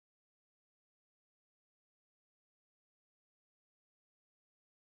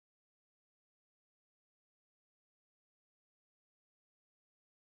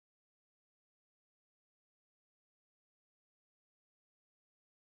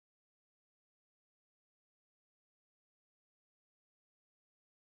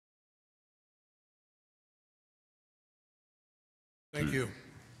Thank you.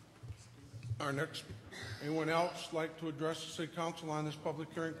 Our next, anyone else like to address the City Council on this public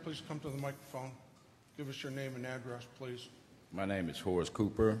hearing? Please come to the microphone. Give us your name and address, please. My name is Horace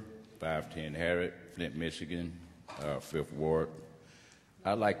Cooper, 510 Harriet, Flint, Michigan, 5th Ward.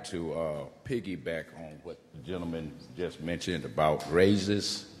 I'd like to piggyback on what the gentleman just mentioned about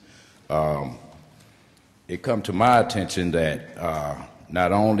raises. It come to my attention that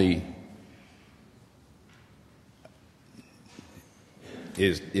not only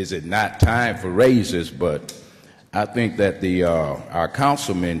is it not time for raises, but I think that our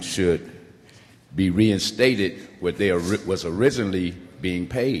councilmen should be reinstated what they was originally being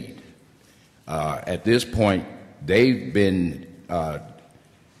paid. At this point, they've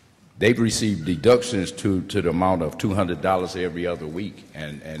received deductions to the amount of $200 every other week,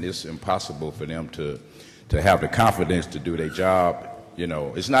 and it's impossible for them to have the confidence to do their job. You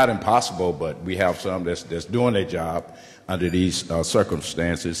know, it's not impossible, but we have some that's doing their job under these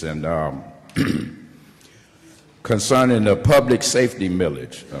circumstances. And concerning the public safety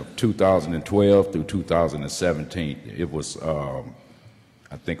millage of 2012 through 2017, it was, I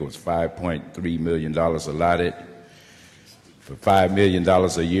think it was $5.3 million allotted for $5 million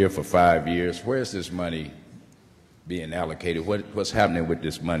a year for 5 years. Where's this money being allocated? What's happening with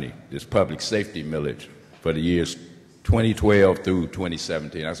this money, this public safety millage for the years 2012 through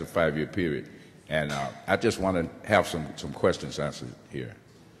 2017? That's a 5-year period. And I just want to have some questions answered here.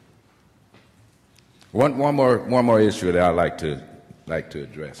 One more issue that I'd like to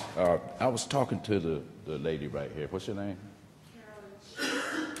address. I was talking to the lady right here. What's your name?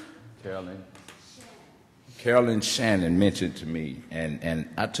 Carolyn. Carolyn Shannon mentioned to me, and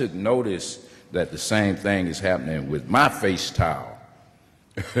I took notice that the same thing is happening with my face towel.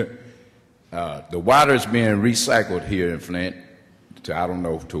 The water is being recycled here in Flint to, I don't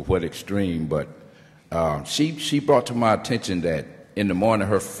know to what extreme, but she brought to my attention that in the morning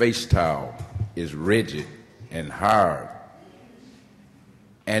her face towel is rigid and hard.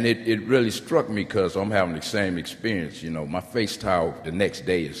 And it really struck me because I'm having the same experience. You know, my face towel the next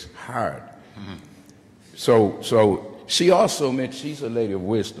day is hard. Mm-hmm. So she also mentioned, she's a lady of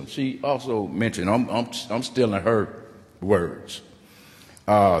wisdom. She also mentioned, I'm stealing her words,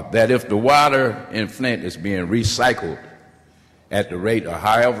 that if the water in Flint is being recycled at the rate or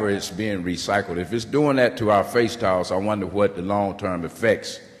however it's being recycled, if it's doing that to our face towels, I wonder what the long-term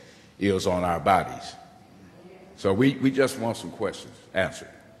effects is on our bodies. So we just want some questions answered.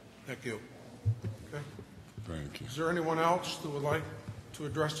 Thank you. Okay. Thank you. Is there anyone else that would like to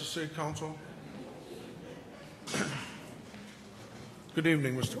address the City Council? Good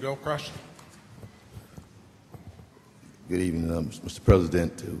evening, Mr. Gilchrist. Good evening, Mr.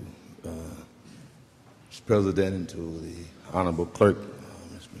 President, to Mr. President, and to the Honorable Clerk,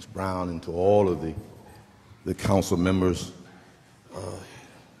 Ms. Brown, and to all of the council members.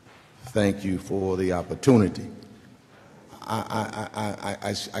 Thank you for the opportunity.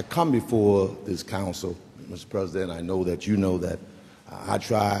 I come before this council, Mr. President. I know that you know that I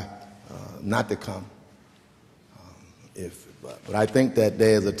try not to come. But I think that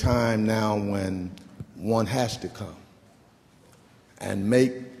there's a time now when one has to come and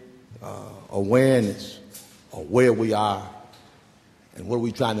make awareness of where we are and what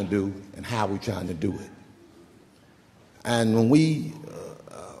we're trying to do and how we're trying to do it. And when we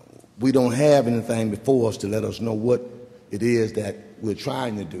don't have anything before us to let us know what it is that we're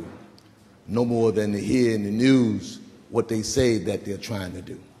trying to do, no more than to hear in the news what they say that they're trying to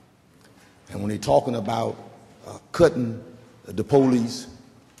do. And when they're talking about cutting the police,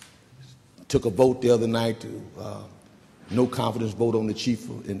 took a vote the other night to no confidence vote on the chief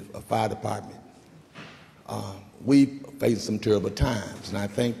of fire department. We face some terrible times, and I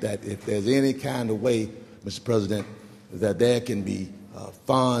think that if there's any kind of way, Mr. President, that there can be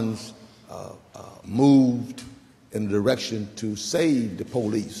funds moved in the direction to save the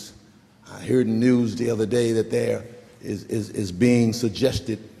police. I heard in the news the other day that there is being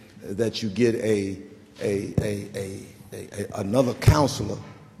suggested that you get another counselor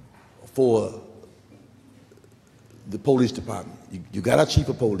for the police department. You got our chief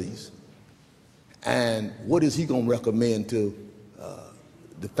of police, and what is he going to recommend to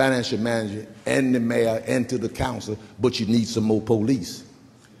the financial manager and the mayor and to the council? But you need some more police.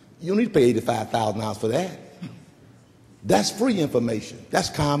 You don't need to pay $85,000 for that. That's free information. That's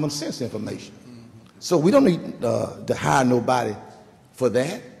common sense information. So we don't need to hire nobody for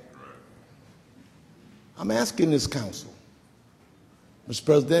that. I'm asking this council, Mr.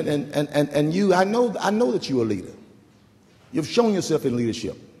 President, and you, I know that you're a leader. You've shown yourself in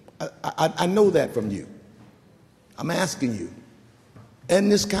leadership. I know that from you. I'm asking you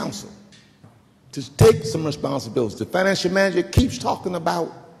and this council to take some responsibility. The financial manager keeps talking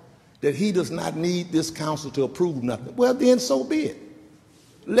about that he does not need this council to approve nothing. Well, then so be it.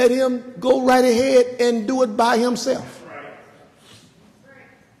 Let him go right ahead and do it by himself.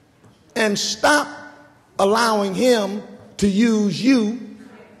 And stop allowing him to use you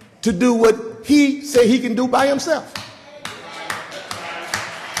to do what he said he can do by himself.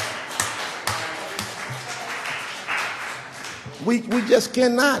 We just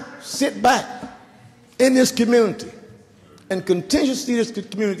cannot sit back in this community and continue to see this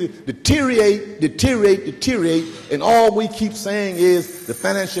community deteriorate, and all we keep saying is the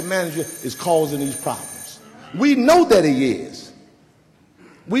financial manager is causing these problems. We know that he is.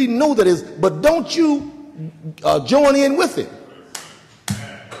 We know that he is, but don't you join in with him.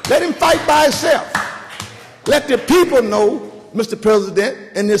 Let him fight by himself. Let the people know, Mr. President,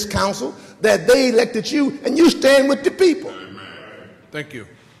 and this council, that they elected you and you stand with the people. Thank you.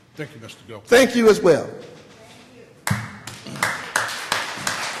 Thank you, Mr. Gill. Thank you as well.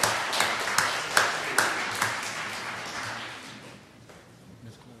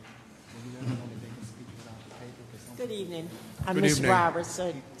 Good evening. I'm Good Ms. evening. Roberts,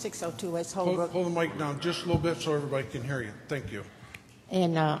 602 West Holbrook. Hold the mic down just a little bit so everybody can hear you. Thank you.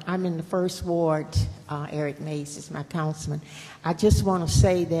 And I'm in the first ward. Eric Mays is my councilman. I just want to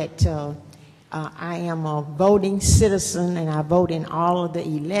say that I am a voting citizen and I vote in all of the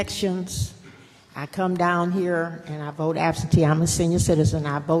elections. I come down here and I vote absentee. I'm a senior citizen.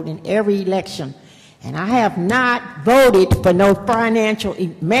 I vote in every election. And I have not voted for no financial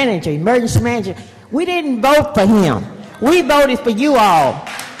manager, emergency manager. We didn't vote for him. We voted for you all.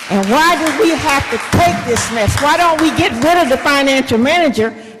 And why do we have to take this mess? Why don't we get rid of the financial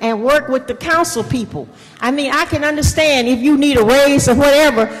manager and work with the council people? I mean, I can understand if you need a raise or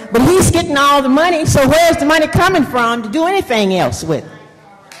whatever, but he's getting all the money, so where's the money coming from to do anything else with?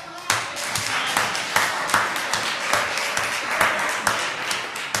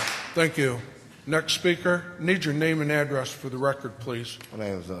 Thank you. Next speaker, need your name and address for the record, please. My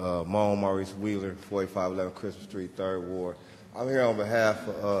name is Maurice Wheeler, 4511 Christmas Street, 3rd Ward. I'm here on behalf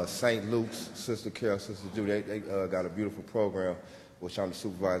of St. Luke's, Sister Carol, Sister Judy. They got a beautiful program, which I'm the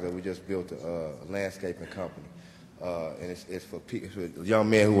supervisor. We just built a landscaping company. And it's for young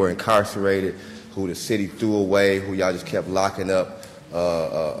men who were incarcerated, who the city threw away, who y'all just kept locking up,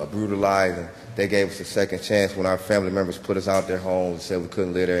 brutalizing. They gave us a second chance when our family members put us out their homes and said we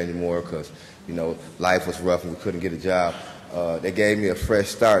couldn't live there anymore because, you know, life was rough and we couldn't get a job. They gave me a fresh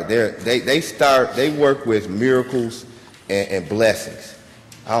start. They work with miracles and blessings.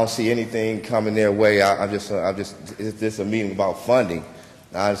 I don't see anything coming their way. It's just a meeting about funding.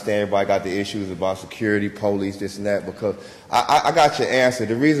 I understand everybody got the issues about security, police, this and that, because I got your answer.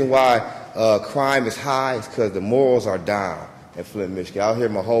 The reason why crime is high is because the morals are down in Flint, Michigan. Out here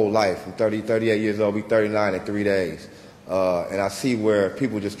my whole life. I'm 38 years old, I'll be 39 in 3 days. And I see where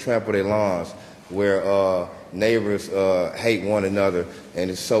people just trample their lawns, where neighbors hate one another, and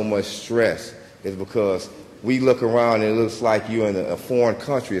there's so much stress. It's because we look around and it looks like you're in a foreign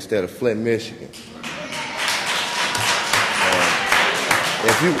country instead of Flint, Michigan.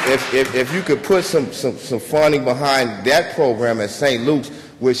 If you could put some funding behind that program at St. Luke's,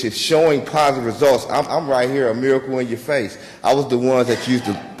 which is showing positive results, I'm right here, a miracle in your face. I was the ones that used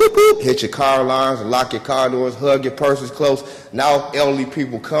to boop, boop, hit your car alarms, lock your car doors, hug your purses close. Now elderly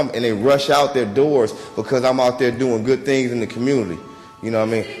people come and they rush out their doors because I'm out there doing good things in the community. You know what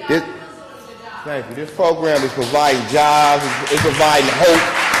I mean? Thank you. This program is providing jobs, it's providing hope.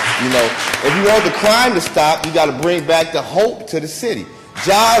 You know, if you want the crime to stop, you got to bring back the hope to the city.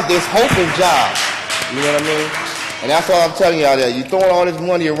 Jobs, there's hope in jobs. You know what I mean? And that's all I'm telling y'all that. You're throwing all this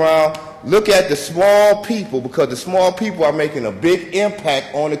money around. Look at the small people, because the small people are making a big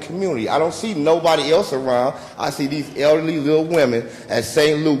impact on the community. I don't see nobody else around. I see these elderly little women at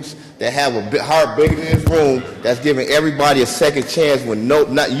St. Luke's that have a heart bigger than this room, that's giving everybody a second chance when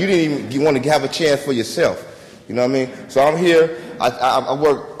you didn't even want to have a chance for yourself. You know what I mean? So I'm here. I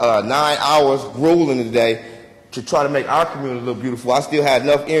work 9 hours grueling today to try to make our community look beautiful. I still had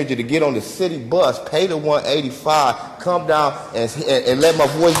enough energy to get on the city bus, pay the $185, come down and let my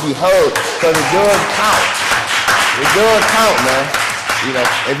voice be heard, because it does count. It does count, man. You know,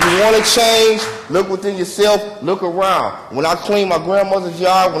 if you want to change, look within yourself, look around. When I clean my grandmother's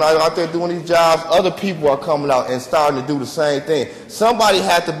yard, when I'm out there doing these jobs, other people are coming out and starting to do the same thing. Somebody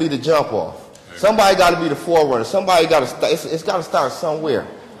has to be the jump off. Somebody got to be the forerunner. Somebody got to it's got to start somewhere.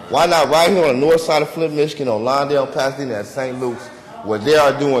 Why not right here on the north side of Flint, Michigan, on Lawndale, Pasadena, and St. Luke's, where they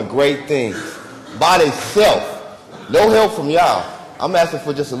are doing great things by themselves. No help from y'all. I'm asking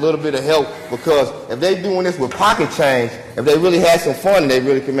for just a little bit of help, because if they're doing this with pocket change, if they really had some fun, they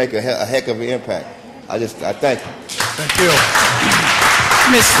really can make a heck of an impact. I thank you. Thank you.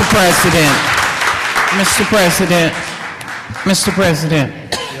 Mr. President,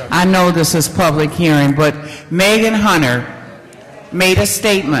 I know this is public hearing, but Megan Hunter made a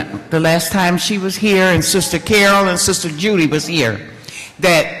statement the last time she was here, and Sister Carol and Sister Judy was here,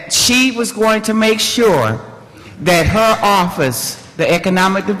 that she was going to make sure that her office, the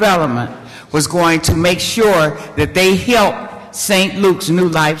Economic Development, was going to make sure that they help St. Luke's New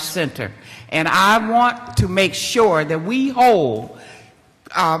Life Center. And I want to make sure that we hold,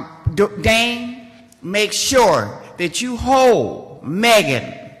 Dane, make sure that you hold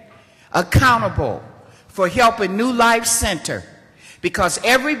Megan accountable for helping New Life Center, because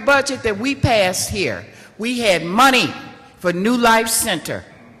every budget that we passed here, we had money for New Life Center,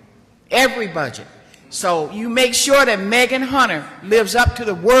 every budget. So you make sure that Megan Hunter lives up to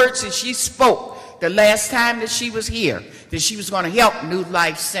the words that she spoke the last time that she was here, that she was going to help New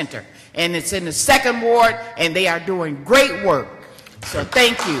Life Center. And it's in the 2nd Ward, and they are doing great work. So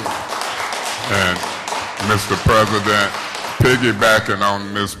thank you. And Mr. President, piggybacking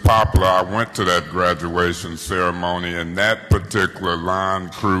on Ms. Poplar, I went to that graduation ceremony, and that particular line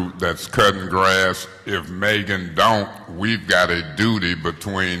crew that's cutting grass, if Megan don't, we've got a duty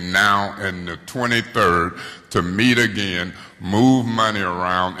between now and the 23rd to meet again, move money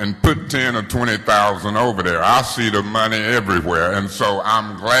around, and put 10 or 20,000 over there. I see the money everywhere, and so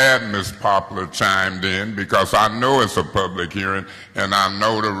I'm glad Ms. Poplar chimed in, because I know it's a public hearing, and I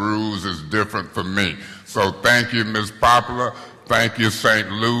know the rules is different for me. So thank you, Ms. Poplar. Thank you,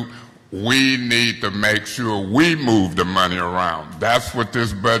 St. Luke. We need to make sure we move the money around. That's what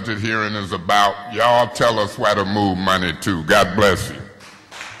this budget hearing is about. Y'all tell us where to move money to. God bless you.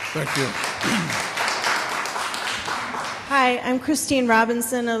 Thank you. Hi, I'm Christine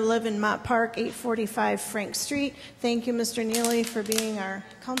Robinson. I live in Mott Park, 845 Frank Street. Thank you, Mr. Neely, for being our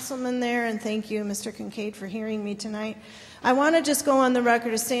councilman there, and thank you, Mr. Kincaid, for hearing me tonight. I want to just go on the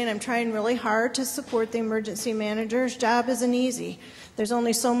record as saying I'm trying really hard to support the emergency manager's job. Isn't easy. There's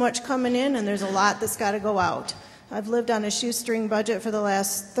only so much coming in, and there's a lot that's got to go out. I've lived on a shoestring budget for the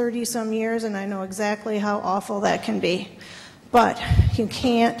last 30-some years, and I know exactly how awful that can be. But you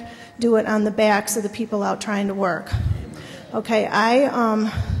can't do it on the backs of the people out trying to work. Okay, I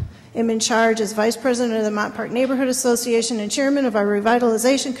am in charge as Vice President of the Mott Park Neighborhood Association and Chairman of our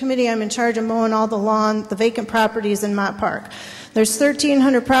Revitalization Committee. I'm in charge of mowing all the lawn, the vacant properties in Mott Park. There's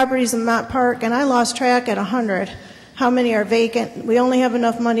 1,300 properties in Mott Park, and I lost track at 100. How many are vacant? We only have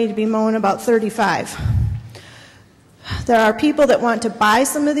enough money to be mowing about 35. There are people that want to buy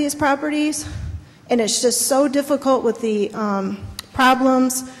some of these properties, and it's just so difficult with the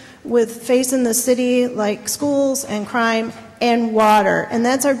problems with facing the city, like schools and crime and water. And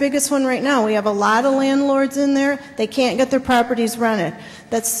that's our biggest one right now. We have a lot of landlords in there. They can't get their properties rented.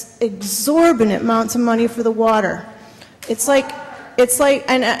 That's exorbitant amounts of money for the water. It's like,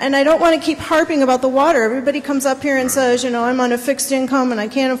 and I don't want to keep harping about the water. Everybody comes up here and says, you know, I'm on a fixed income and I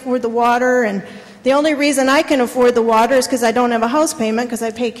can't afford the water, and the only reason I can afford the water is because I don't have a house payment, because I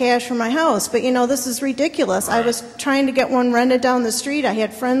pay cash for my house. But, you know, this is ridiculous. I was trying to get one rented down the street. I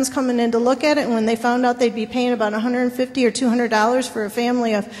had friends coming in to look at it, and when they found out they'd be paying about $150 or $200 for a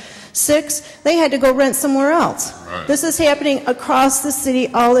family of 6, they had to go rent somewhere else. Right. This is happening across the city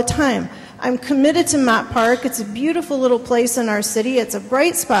all the time. I'm committed to Mott Park. It's a beautiful little place in our city. It's a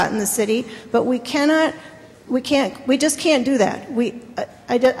bright spot in the city, but we just can't do that.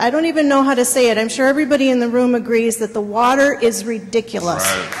 I don't even know how to say it. I'm sure everybody in the room agrees that the water is ridiculous.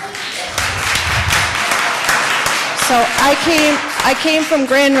 Right. So I came from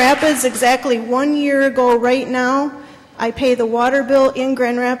Grand Rapids exactly 1 year ago right now. I pay the water bill in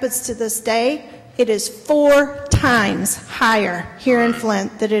Grand Rapids to this day. It is 4 times higher here in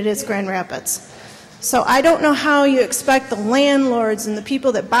Flint than it is Grand Rapids. So I don't know how you expect the landlords and the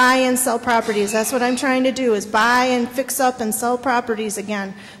people that buy and sell properties. That's what I'm trying to do, is buy and fix up and sell properties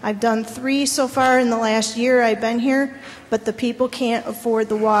again. I've done 3 so far in the last year I've been here, but the people can't afford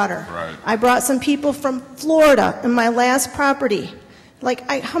the water. Right. I brought some people from Florida in my last property. Like,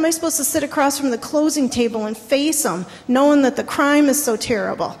 how am I supposed to sit across from the closing table and face them, knowing that the crime is so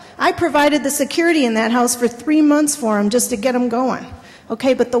terrible? I provided the security in that house for 3 months for them just to get them going.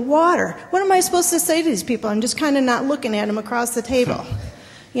 Okay, but the water, what am I supposed to say to these people? I'm just kind of not looking at them across the table.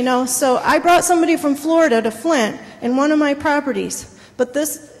 You know, so I brought somebody from Florida to Flint in one of my properties. But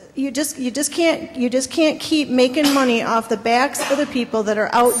this, you just can't keep making money off the backs of the people that are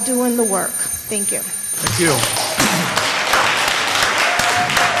out doing the work. Thank you. Thank you.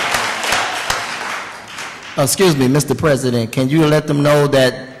 Excuse me, Mr. President, can you let them know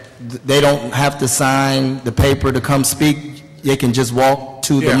that they don't have to sign the paper to come speak? They can just walk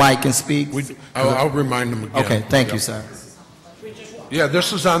to the mic and speak? I'll remind them again. Okay, thank you, sir. Yeah,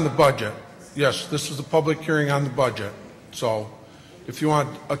 this is on the budget. Yes, this is the public hearing on the budget. So if you want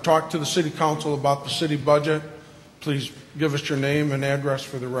to talk to the city council about the city budget, please give us your name and address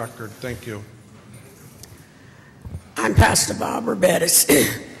for the record. Thank you. I'm Pastor Barbara Bettis.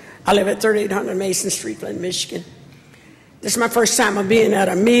 I live at 3800 Mason Street, Flint, Michigan. This is my first time of being at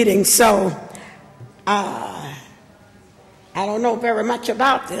a meeting, so I don't know very much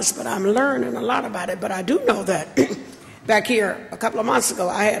about this, but I'm learning a lot about it. But I do know that back here a couple of months ago,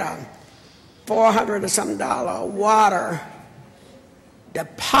 I had a $400 or something water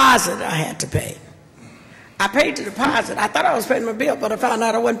deposit I had to pay. I paid the deposit. I thought I was paying my bill, but I found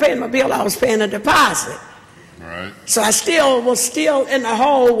out I wasn't paying my bill. I was paying a deposit. Right. So I was still in the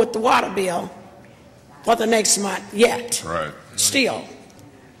hole with the water bill for the next month yet. Right. Still.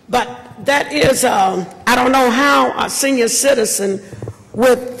 But that is, I don't know how a senior citizen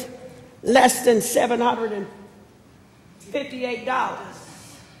with less than $758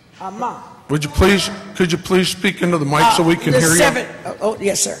 a month. Could you please speak into the mic so we can hear you? Oh,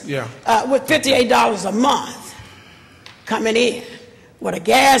 yes, sir. Yeah. With $58 a month coming in with a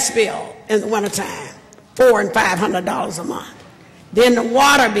gas bill in the wintertime, $400 and $500 a month. Then the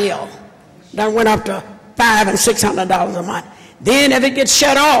water bill that went up to $500 and $600 a month. Then if it gets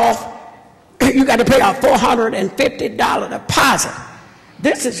shut off, you got to pay a $450 deposit.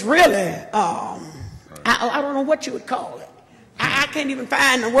 This is really, I don't know what you would call it. I can't even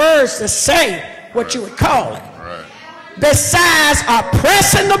find the words to say what you would call it. Right. Besides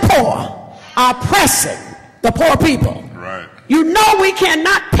oppressing the poor people. Right. You know we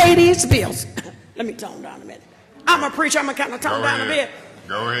cannot pay these bills. Let me tone down a minute. I'm a preacher. I'm going to kind of tone down a bit.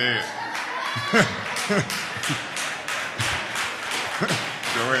 Go ahead.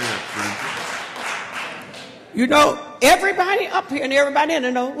 Go ahead, preacher. You know, everybody up here and everybody in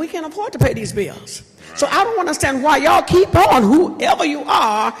there know we can't afford to pay these bills. So I don't understand why y'all keep on, whoever you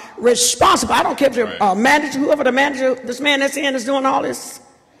are, responsible. I don't care if you're manager, whoever the manager, this man that's in is doing all this,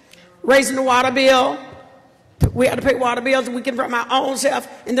 raising the water bill. We have to pay water bills we can from our own self.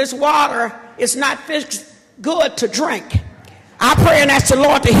 And this water is not fixed good to drink. I pray and ask the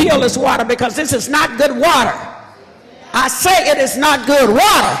Lord to heal this water because this is not good water. I say it is not good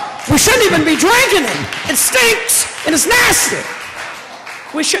water. We shouldn't even be drinking it. It stinks and it's nasty.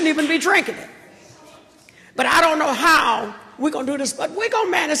 We shouldn't even be drinking it. But I don't know how we're going to do this, but we're going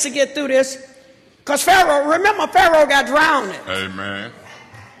to manage to get through this. Because remember Pharaoh got drowned. Amen.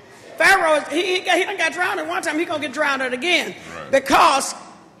 Pharaoh, he done got drowned one time, he's going to get drowned again. Right. Because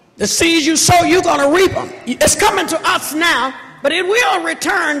the seeds you sow, you're going to reap them. It's coming to us now, but it will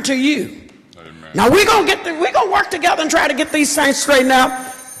return to you. Amen. Now we're going to work together and try to get these things straightened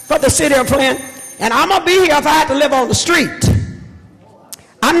out for the city of Flint. And I'm going to be here if I have to live on the street.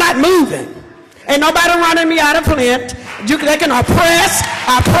 I'm not moving. Ain't nobody running me out of Flint. They can oppress,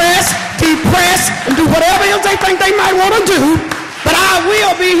 depress, and do whatever else they think they might want to do. But I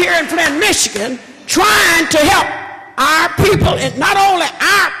will be here in Flint, Michigan, trying to help our people, and not only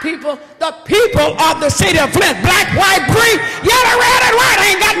our people, the people of the city of Flint, black, white, green, yellow, red, and white,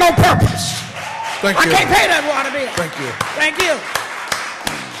 ain't got no purpose. Thank you. I can't pay that water bill. Thank you. Thank you.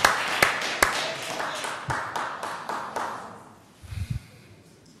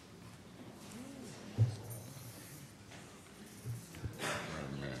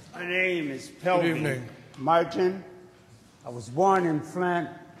 My name is Pelvin Martin. I was born in Flint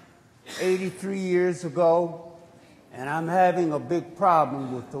 83 years ago, and I'm having a big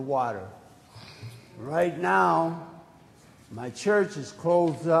problem with the water. Right now, my church is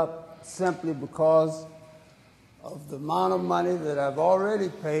closed up simply because of the amount of money that I've already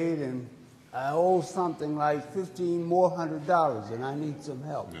paid, and I owe something like $1,500 more, and I need some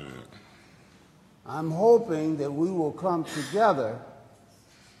help. I'm hoping that we will come together,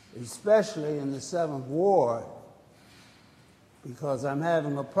 especially in the 7th Ward, because I'm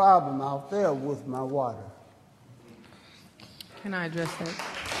having a problem out there with my water. Can I address that?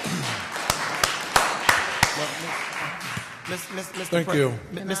 Thank you.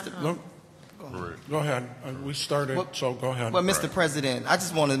 Go ahead. We started, so go ahead. Well, Mr. President, I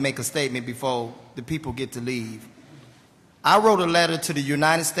just want to make a statement before the people get to leave. I wrote a letter to the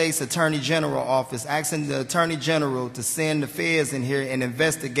United States Attorney General office asking the Attorney General to send the feds in here and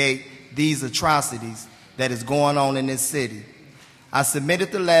investigate these atrocities that is going on in this city. I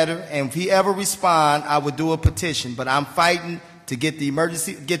submitted the letter, and if he ever respond, I would do a petition. But I'm fighting to get the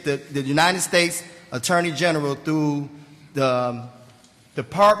United States Attorney General through the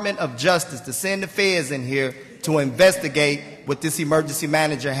Department of Justice to send the feds in here to investigate what this emergency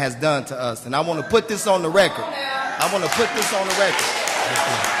manager has done to us. And I want to put this on the record. I want to put this on the record.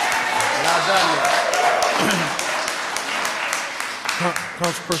 And I've done that.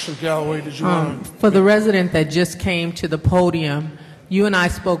 Councilperson Galloway, did you want to? For the resident that just came to the podium, you and I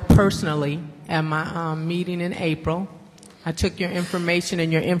spoke personally at my meeting in April. I took your information,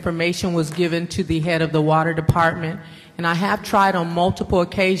 and your information was given to the head of the water department. And I have tried on multiple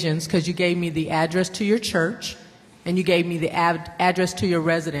occasions, because you gave me the address to your church and you gave me the address to your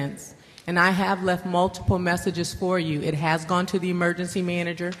residence. And I have left multiple messages for you. It has gone to the emergency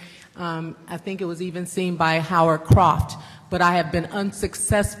manager. I think it was even seen by Howard Croft. But I have been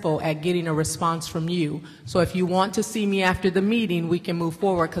unsuccessful at getting a response from you. So if you want to see me after the meeting, we can move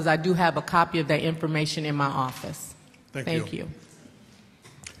forward, because I do have a copy of that information in my office. Thank you.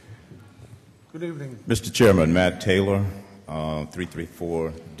 Good evening. Mr. Chairman, Matt Taylor,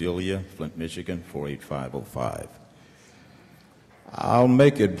 334 Delia, Flint, Michigan, 48505. I'll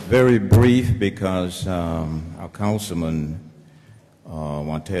make it very brief because our Councilman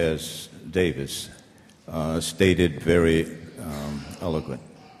Montez Davis stated very eloquent.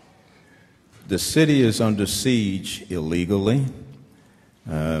 The city is under siege illegally.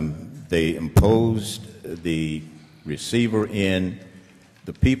 They imposed the receiver in.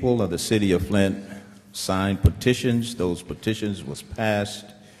 The people of the city of Flint signed petitions. Those petitions was passed.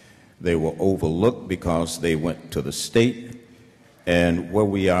 They were overlooked because they went to the state. And where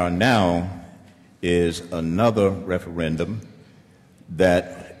we are now is another referendum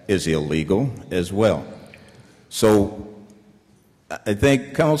that is illegal as well. So I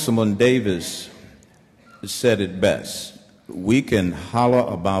think Councilman Davis said it best. We can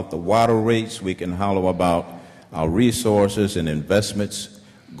holler about the water rates. We can holler about our resources and investments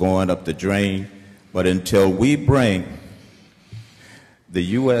going up the drain. But until we bring the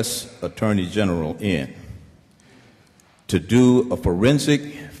U.S. Attorney General in to do a forensic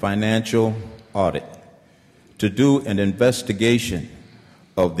financial audit, to do an investigation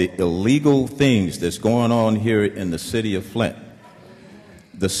of the illegal things that's going on here in the city of Flint,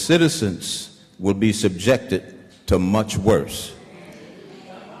 the citizens will be subjected to much worse.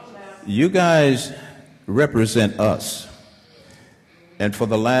 You guys represent us. And for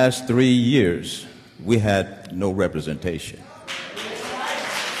the last 3 years, we had no representation.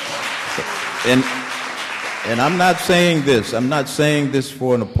 And I'm not saying this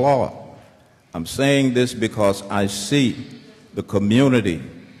for an applause. I'm saying this because I see the community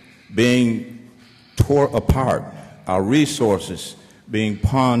being tore apart, our resources being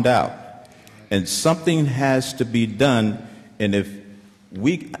pawned out, and something has to be done. And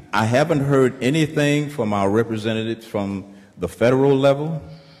I haven't heard anything from our representatives from the federal level,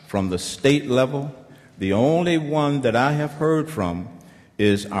 from the state level. The only one that I have heard from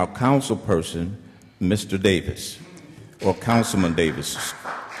is our council person, Mr. Davis, or Councilman Davis,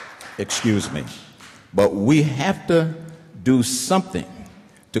 excuse me. But we have to do something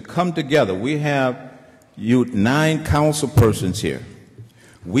to come together. We have 9 council persons here.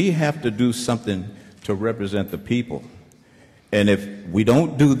 We have to do something to represent the people. And if we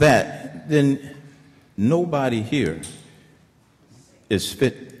don't do that, then nobody here is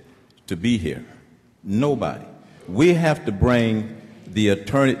fit to be here. Nobody. We have to bring the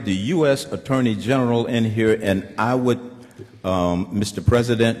U.S. Attorney General in here, and I would, Mr.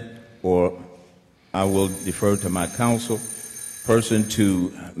 President, or I will defer to my council person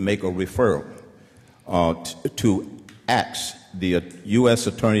to make a referral to ask the U.S.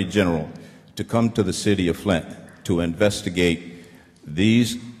 Attorney General to come to the city of Flint to investigate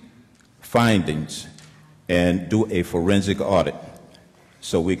these findings and do a forensic audit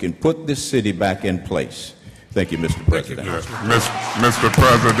so we can put this city back in place. Thank you, Mr. President. Mr.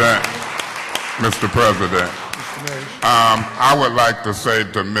 President, I would like to say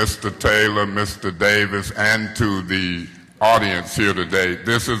to Mr. Taylor, Mr. Davis, and to the audience here today,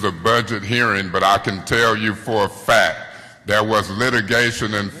 this is a budget hearing, but I can tell you for a fact there was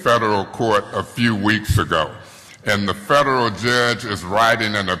litigation in federal court a few weeks ago. And the federal judge is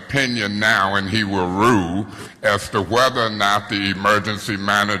writing an opinion now, and he will rule as to whether or not the emergency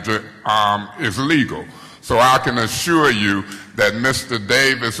manager is legal. So I can assure you that Mr.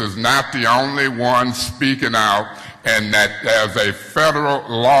 Davis is not the only one speaking out, and that there's a federal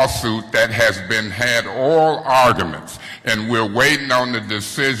lawsuit that has had oral arguments, and we're waiting on the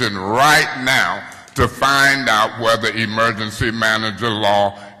decision right now to find out whether emergency manager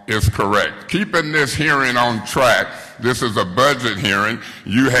law is correct. Keeping this hearing on track, This is a budget hearing.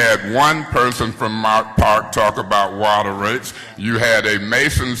 You had one person from Mart Park talk about water rates. You had a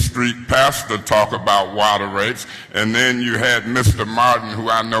Mason Street pastor talk about water rates. And then you had Mr. Martin, who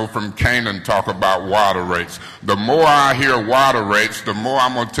I know from Canaan, talk about water rates. The more I hear water rates, the more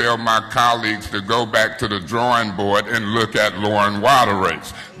I'm going to tell my colleagues to go back to the drawing board and look at lowering water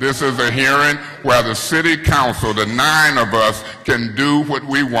rates. This is a hearing where the city council, the 9 of us, can do what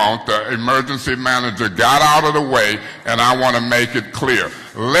we want. The emergency manager got out of the way, and I want to make it clear.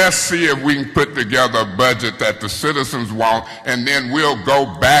 Let's see if we can put together a budget that the citizens want, and then we'll go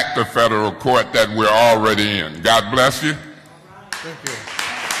back to federal court that we're already in. God bless you. Thank you.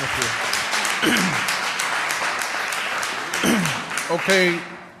 Thank you. Okay,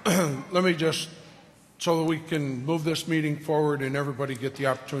 let me just, so that we can move this meeting forward and everybody get the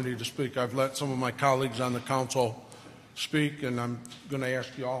opportunity to speak, I've let some of my colleagues on the council speak, and I'm going to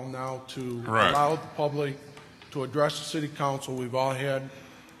ask you all now to allow the public to address the city council. We've all had,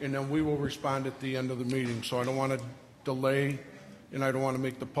 and then we will respond at the end of the meeting. So I don't want to delay, and I don't want to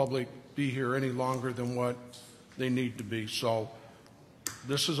make the public be here any longer than what they need to be. So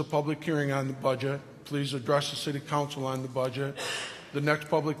this is a public hearing on the budget. Please address the city council on the budget. The next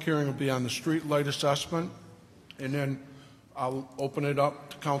public hearing will be on the street light assessment, and then I'll open it up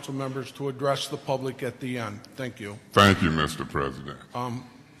to council members to address the public at the end. Thank you. Thank you, Mr. President.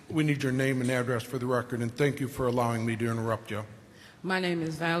 We need your name and address for the record, and thank you for allowing me to interrupt you. My name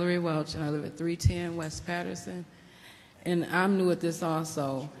is Valerie Welch, and I live at 310 West Patterson, and I'm new at this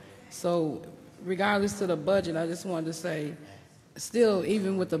also. So regardless to the budget, I just wanted to say, still,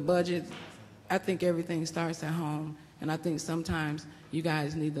 even with the budget, I think everything starts at home, and I think sometimes you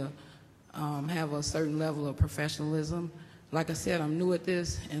guys need to have a certain level of professionalism. Like I said, I'm new at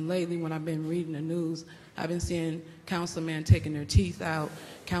this, and lately when I've been reading the news, I've been seeing councilmen taking their teeth out,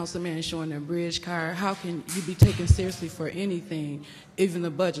 councilmen showing their bridge card. How can you be taken seriously for anything, even the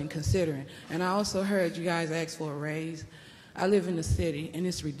budget considering? And I also heard you guys ask for a raise. I live in the city, and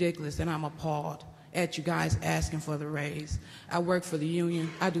it's ridiculous, and I'm appalled at you guys asking for the raise. I work for the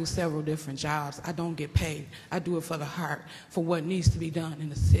union. I do several different jobs. I don't get paid. I do it for the heart, for what needs to be done in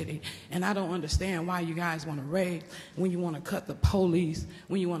the city. And I don't understand why you guys want to raise when you want to cut the police,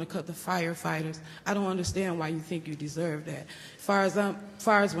 when you want to cut the firefighters. I don't understand why you think you deserve that. As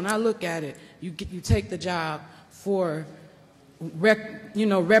far as when I look at it, you take the job for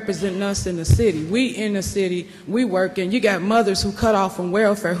representing us in the city. We in the city, we working. You got mothers who cut off from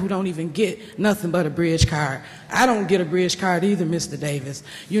welfare who don't even get nothing but a bridge card. I don't get a bridge card either, Mr. Davis.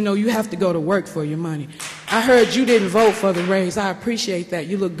 You know, you have to go to work for your money. I heard you didn't vote for the raise. I appreciate that.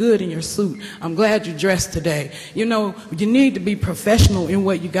 You look good in your suit. I'm glad you dressed today. You know, you need to be professional in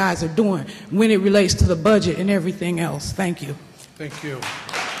what you guys are doing when it relates to the budget and everything else. Thank you. Thank you.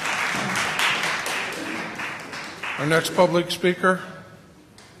 Our next public speaker.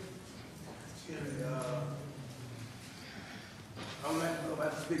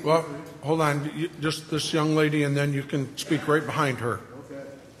 Well, hold on. Just this young lady, and then you can speak right behind her. Okay.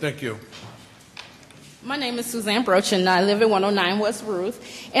 Thank you. My name is Suzanne Broach, and I live at 109 West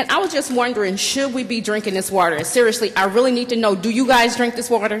Ruth. And I was just wondering, should we be drinking this water? Seriously, I really need to know, do you guys drink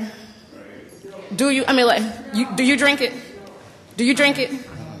this water? Do you? I mean, do you drink it? Do you drink it?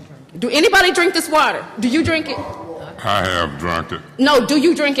 Do anybody drink this water? Do you drink it? I have drunk it. No, do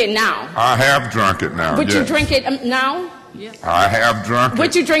you drink it now? I have drunk it now. Would yes. you drink it now? Yes. I have drunk it.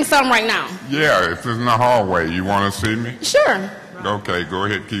 Would you drink some right now? Yeah, it's in the hallway. You want to see me? Sure. Okay, go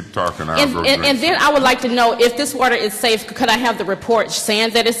ahead, keep talking. And then I would like to know if this water is safe. Could I have the report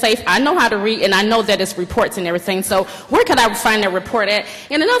saying that it's safe? I know how to read, and I know that it's reports and everything. So where could I find that report at?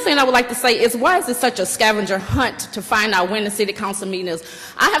 And another thing I would like to say is, why is it such a scavenger hunt to find out when the city council meeting is?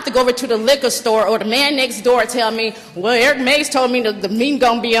 I have to go over to the liquor store, or the man next door tell me, well, Eric Mays told me the meeting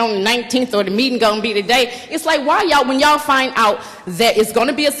gonna be on the 19th, or the meeting gonna be today. It's like, why y'all, when y'all find out that it's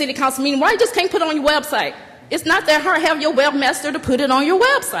gonna be a city council meeting, why you just can't put it on your website? It's not that hard. Have your webmaster to put it on your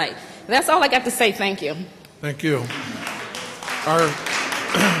website. That's all I got to say. Thank you. Thank you.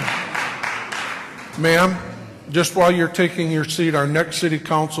 Ma'am, just while you're taking your seat, our next city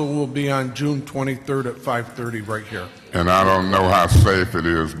council will be on June 23rd at 5:30 right here. And I don't know how safe it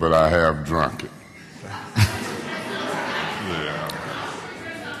is, but I have drunk it. Yeah.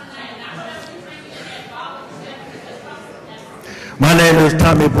 My name is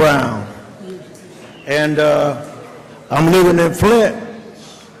Tommy Brown. And I'm living in Flint,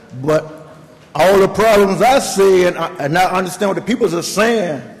 but all the problems I see, and I understand what the people are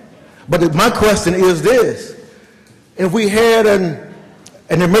saying, but my question is this: if we had an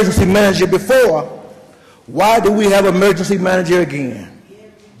emergency manager before, why do we have an emergency manager again?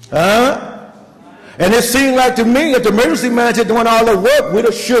 Huh? And it seemed like to me, if the emergency manager doing all the work,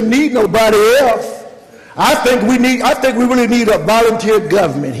 we shouldn't need nobody else. I think we really need a volunteer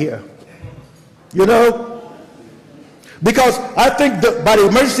government here. You know? Because I think by the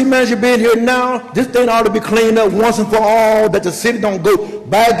emergency manager being here now, this thing ought to be cleaned up once and for all, that the city don't go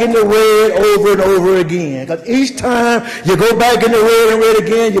back in the red over and over again. Because each time you go back in the red and red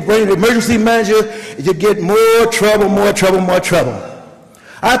again, you bring the emergency manager, you get more trouble, more trouble, more trouble.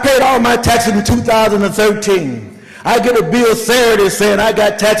 I paid all my taxes in 2013. I get a bill Saturday saying I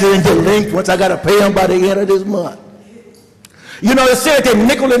got taxes in delinquent once I got to pay them by the end of this month. You know, they said they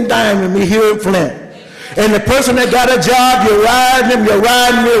nickel and diming me here in Flint. And the person that got a job, you're riding them, you're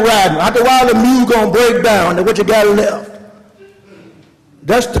riding, you're riding. After a while, the mule gonna break down. And what you got left?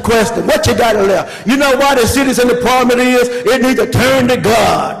 That's the question. What you got left? You know why the city's in the problem is? It needs to turn to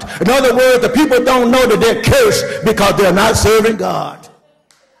God. In other words, the people don't know that they're cursed because they're not serving God.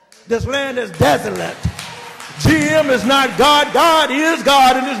 This land is desolate. GM is not God. God is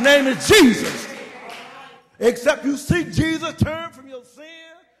God, and his name is Jesus. Except you seek Jesus, turn from your sin,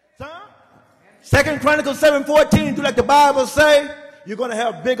 son. 2 Chronicles 7:14, do like the Bible say, you're going to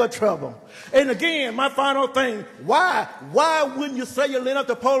have bigger trouble. And again, my final thing, why wouldn't you say you let up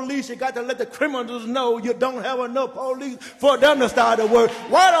the police? You got to let the criminals know you don't have enough police for them to start the work.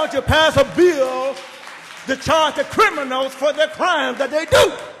 Why don't you pass a bill to charge the criminals for the crimes that they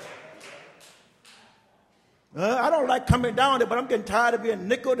do? I don't like coming down there, but I'm getting tired of being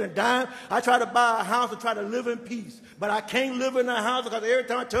nickel and dime. I try to buy a house and try to live in peace, but I can't live in a house because every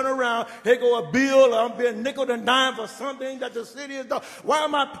time I turn around, here go a bill, or I'm being nickel and dime for something that the city is doing. Why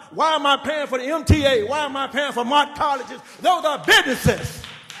am I paying for the MTA? Why am I paying for Mott colleges? Those are businesses,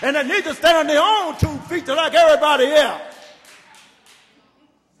 and they need to stand on their own 2 feet like everybody else.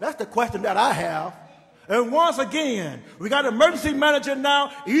 That's the question that I have. And once again, we got an emergency manager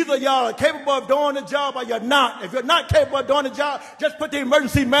now. Either y'all are capable of doing the job or you're not. If you're not capable of doing the job, just put the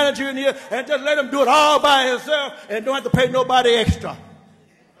emergency manager in here and just let him do it all by himself and don't have to pay nobody extra.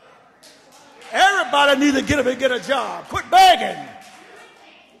 Everybody needs to get up and get a job. Quit begging.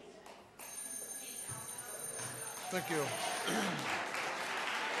 Thank you.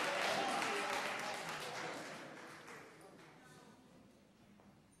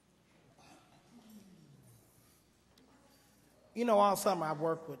 You know, all summer I've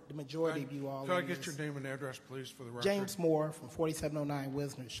worked with the majority of you all. Can I get your name and address, please, for the record? James Moore from 4709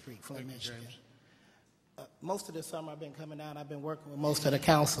 Wisner Street, Flint, Michigan. James. Most of this summer I've been coming out. I've been working with most of the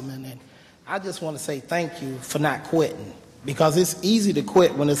councilmen, and I just want to say thank you for not quitting, because it's easy to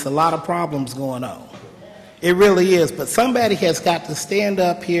quit when there's a lot of problems going on. It really is, but somebody has got to stand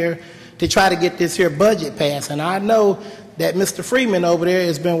up here to try to get this here budget passed, and I know that Mr. Freeman over there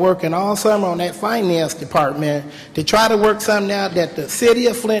has been working all summer on that finance department to try to work something out that the city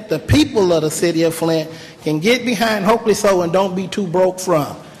of Flint, the people of the city of Flint, can get behind, hopefully so, and don't be too broke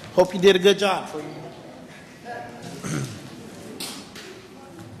from. Hope you did a good job, Freeman.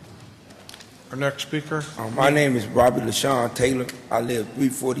 Our next speaker. My name is Robert LaShawn Taylor. I live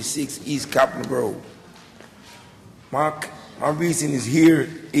 346 East Capitol Road. My reason is here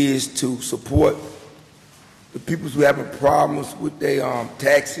is to support the people who having problems with their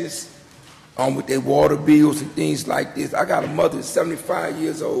taxes, with their water bills and things like this. I got a mother that's 75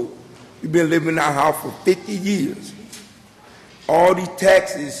 years old. We've been living in our house for 50 years. All these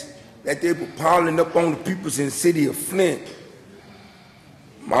taxes that they were piling up on the people in the city of Flint.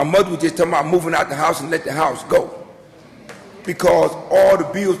 My mother was just talking about moving out the house and let the house go, because all the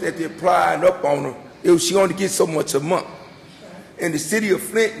bills that they're applying up on her, she only gets so much a month. And the city of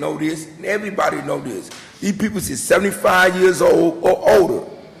Flint know this, and everybody know this. These people is 75 years old or older.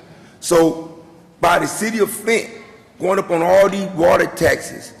 So by the city of Flint going up on all these water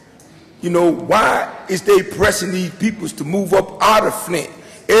taxes, you know, why is they pressing these people to move up out of Flint?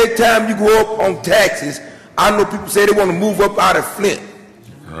 Every time you go up on taxes, I know people say they want to move up out of Flint.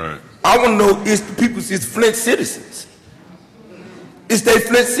 Right. I want to know, is the people, is Flint citizens? Is they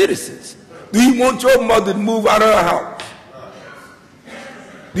Flint citizens? Do you want your mother to move out of her house?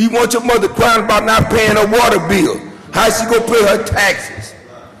 Do you want your mother crying about not paying her water bill? How she gonna pay her taxes?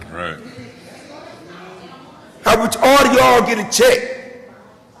 Right. How much all of y'all get a check?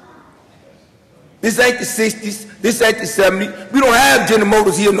 This ain't the 60s. This ain't the 70s. We don't have General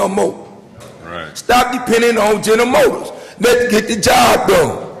Motors here no more. Right. Stop depending on General Motors. Let's get the job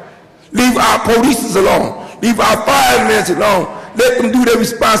done. Leave our police alone. Leave our firemen alone. Let them do their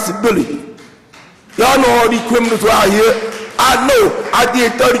responsibility. Y'all know all these criminals out here. I know. I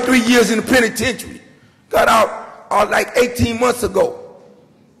did 33 years in the penitentiary. Got out like 18 months ago.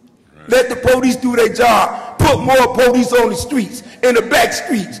 Right. Let the police do their job. Put put more police on the streets, in the back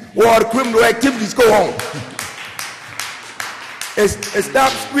streets, where all the criminal activities go on. And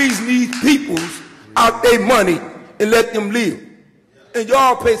stop squeezing these peoples out their money and let them live. And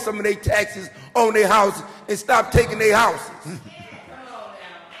y'all pay some of their taxes on their houses and stop taking their houses.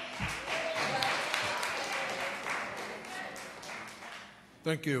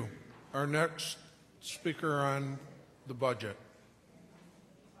 Thank you. Our next speaker on the budget.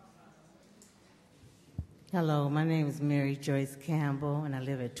 Hello, my name is Mary Joyce Campbell, and I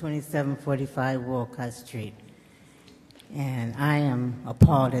live at 2745 Walcott Street. And I am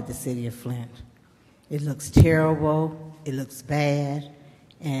appalled at the city of Flint. It looks terrible, it looks bad,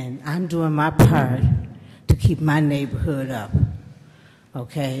 and I'm doing my part to keep my neighborhood up,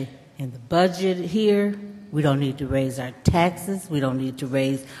 okay? And the budget here, we don't need to raise our taxes, we don't need to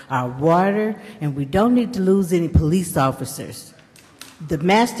raise our water, and we don't need to lose any police officers. The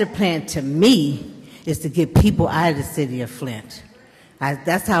master plan, to me, is to get people out of the city of Flint.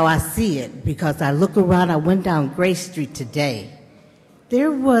 That's how I see it, because I look around, I went down Grace Street today.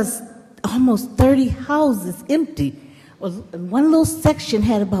 There was almost 30 houses empty. One little section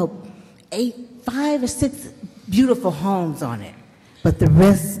had about 5 or 6 beautiful homes on it, but the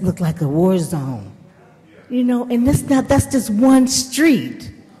rest looked like a war zone. You know, and that's just one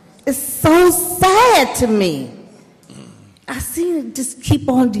street. It's so sad to me. I seen it just keep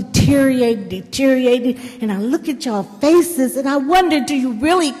on deteriorating, and I look at y'all faces, and I wonder, do you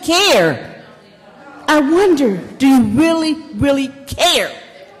really care? I wonder, do you really care?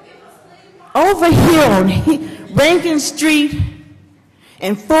 Over here on Rankin Street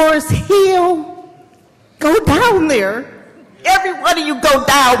and Forest Hill, go down there. Every one of you go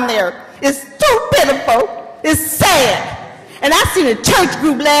down there. It's too pitiful. It's sad. And I seen a church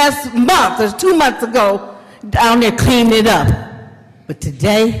group last month or 2 months ago down there cleaning it up. But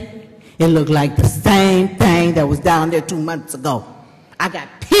today, it looked like the same thing that was down there 2 months ago. I got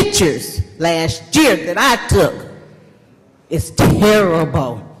pictures last year that I took. It's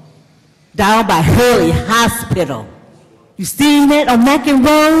terrible. Down by Hurley Hospital. You seen that on Mackin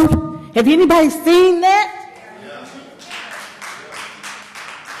Road? Have anybody seen that?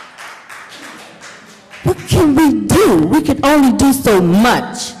 What can we do? We can only do so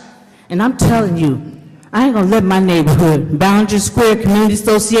much. And I'm telling you, I ain't gonna let my neighborhood, Boundary Square Community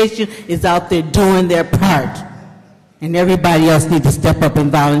Association, is out there doing their part. And everybody else needs to step up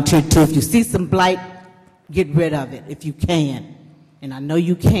and volunteer too. If you see some blight, get rid of it if you can. And I know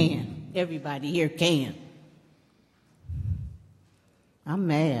you can. Everybody here can. I'm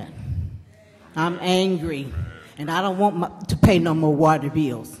mad. I'm angry. And I don't want to pay no more water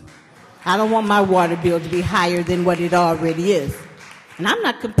bills. I don't want my water bill to be higher than what it already is. And I'm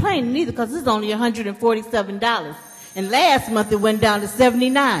not complaining either, because it's only $147. And last month it went down to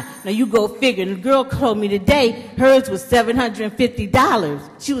 $79. Now you go figure. And the girl told me today hers was $750.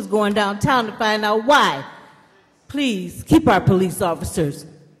 She was going downtown to find out why. Please, keep our police officers.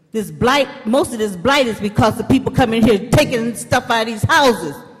 This blight, most of this blight is because the people coming here taking stuff out of these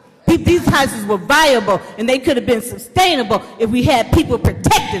houses. These houses were viable, and they could have been sustainable if we had people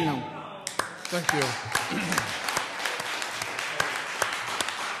protecting them. Thank you.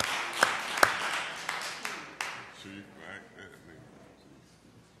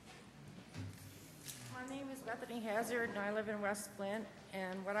 Hazard, and I live in West Flint,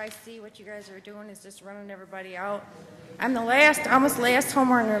 and what I see, what you guys are doing is just running everybody out. I'm the almost last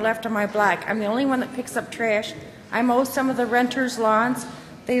homeowner left on my block. I'm the only one that picks up trash. I mow some of the renters' lawns.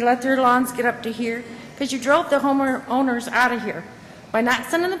 They let their lawns get up to here because you drove the homeowners out of here by not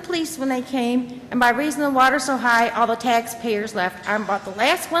sending the police when they came, and by raising the water so high, all the taxpayers left. I'm about the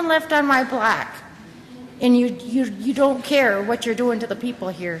last one left on my block, and you don't care what you're doing to the people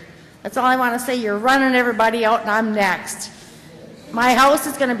here. That's all I want to say. You're running everybody out, and I'm next. My house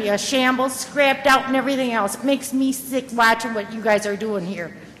is going to be a shambles, scrapped out and everything else. It makes me sick watching what you guys are doing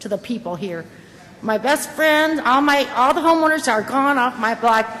here to the people here. My best friend, all the homeowners are gone off my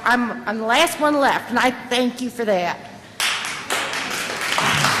block. I'm the last one left, and I thank you for that.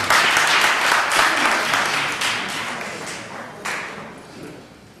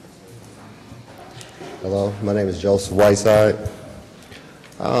 Hello, my name is Joseph Whiteside.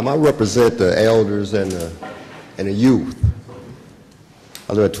 I represent the elders and the youth.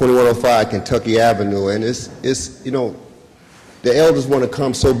 I live at 2105 Kentucky Avenue, and it's you know, the elders want to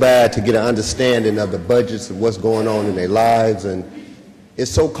come so bad to get an understanding of the budgets and what's going on in their lives, and it's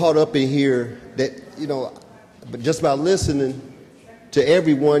so caught up in here that, you know, but just by listening to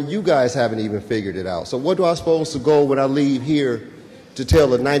everyone, you guys haven't even figured it out. So what do I supposed to go when I leave here to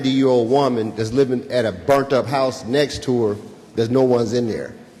tell a 90-year-old woman that's living at a burnt-up house next to her there's no one's in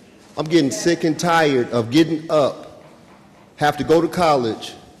there? I'm getting sick and tired of getting up, have to go to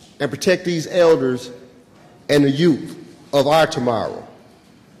college, and protect these elders and the youth of our tomorrow.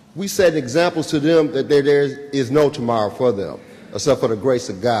 We set examples to them that there is no tomorrow for them, except for the grace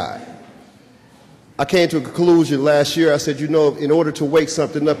of God. I came to a conclusion last year. I said, you know, in order to wake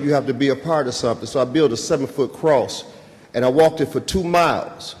something up, you have to be a part of something. So I built a 7-foot cross, and I walked it for 2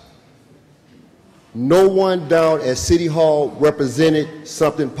 miles. No one down at City Hall represented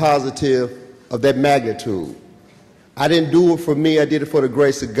something positive of that magnitude. I didn't do it for me, I did it for the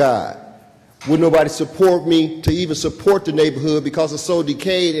grace of God. Would nobody support me to even support the neighborhood because it's so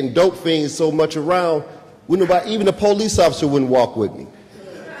decayed and dope fiends so much around? Would nobody, even a police officer wouldn't walk with me.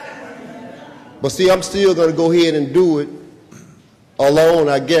 But see, I'm still going to go ahead and do it alone,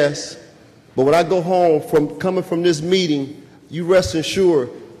 I guess. But when I go home from coming from this meeting, you rest assured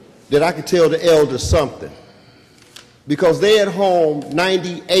that I can tell the elders something. Because they're at home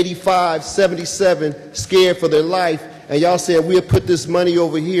 90, 85, 77, scared for their life, and y'all said, we'll put this money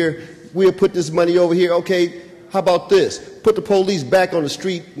over here, we'll put this money over here. Okay, how about this? Put the police back on the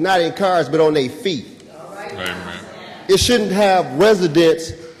street, not in cars, but on their feet. Amen. It shouldn't have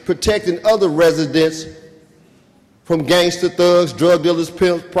residents protecting other residents from gangster thugs, drug dealers,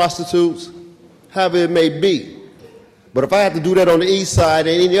 pimps, prostitutes, however it may be. But if I have to do that on the east side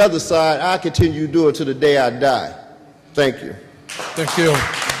and any other side, I'll continue to do it till the day I die. Thank you. Thank you.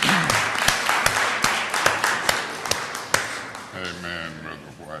 Amen,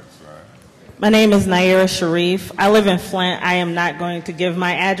 Mr. Whiteside. My name is Naira Sharif. I live in Flint. I am not going to give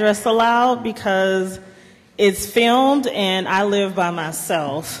my address aloud because it's filmed and I live by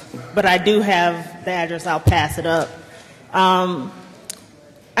myself. But I do have the address. I'll pass it up.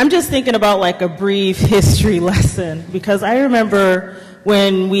 I'm just thinking about like a brief history lesson because I remember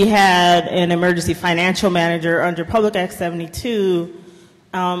when we had an emergency financial manager under Public Act 72,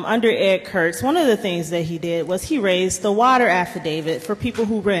 under Ed Kurtz, one of the things that he did was he raised the water affidavit for people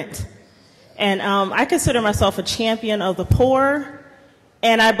who rent. And I consider myself a champion of the poor,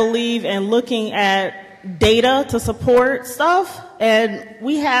 and I believe in looking at data to support stuff, and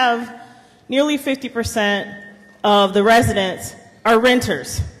we have nearly 50% of the residents are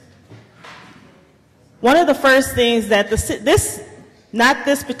renters. One of the first things that not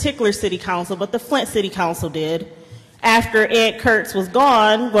this particular city council, but the Flint City Council did after Ed Kurtz was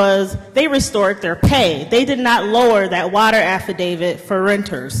gone was they restored their pay. They did not lower that water affidavit for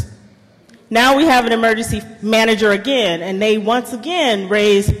renters. Now we have an emergency manager again, and they once again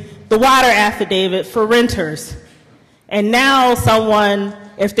raised the water affidavit for renters. And now someone,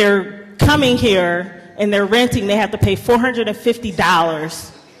 if they're coming here and they're renting, they have to pay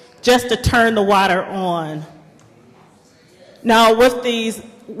 $450 just to turn the water on. Now, with these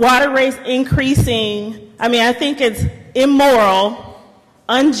water rates increasing, I mean, I think it's immoral,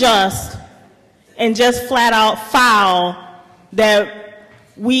 unjust, and just flat out foul that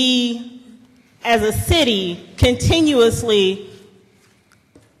we, as a city, continuously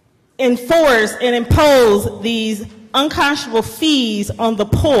enforce and impose these unconscionable fees on the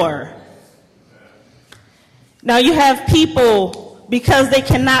poor. Now, you have people, because they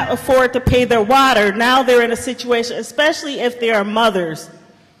cannot afford to pay their water, now they're in a situation, especially if they are mothers,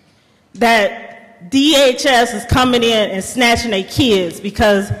 that DHS is coming in and snatching their kids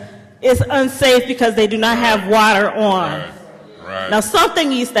because it's unsafe because they do not have water on. Right. Now something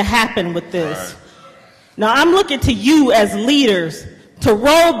needs to happen with this. Right. Now I'm looking to you as leaders to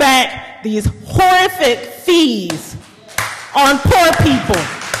roll back these horrific fees on poor people.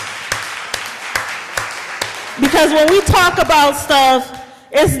 Because when we talk about stuff,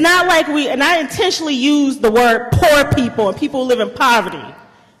 it's not like and I intentionally use the word poor people and people who live in poverty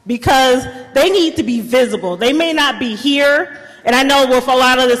because they need to be visible. They may not be here, and I know with a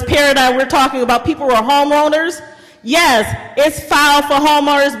lot of this paradigm we're talking about people who are homeowners. Yes, it's foul for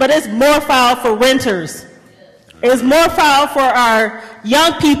homeowners, but it's more foul for renters. It's more foul for our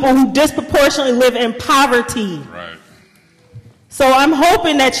young people who disproportionately live in poverty. Right. So I'm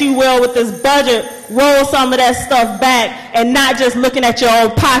hoping that you will, with this budget, roll some of that stuff back and not just looking at your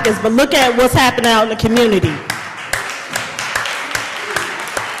own pockets, but look at what's happening out in the community.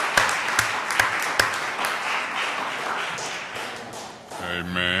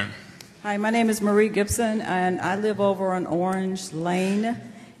 Amen. Hi, my name is Marie Gibson, and I live over on Orange Lane,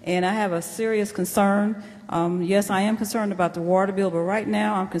 and I have a serious concern. Yes, I am concerned about the water bill, but right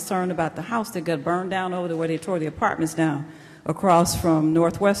now I'm concerned about the house that got burned down over there where they tore the apartments down across from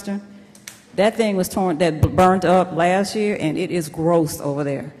Northwestern. That thing was burned up last year, and it is gross over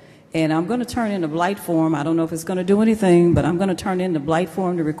there. And I'm going to turn in a blight form. I don't know if it's going to do anything, but I'm going to turn in the blight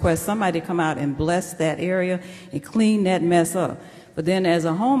form to request somebody to come out and bless that area and clean that mess up. But then as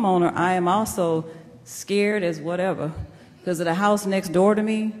a homeowner, I am also scared as whatever because the house next door to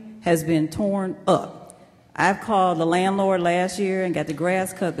me has been torn up. I've called the landlord last year and got the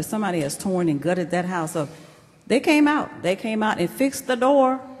grass cut, but somebody has torn and gutted that house up. They came out and fixed the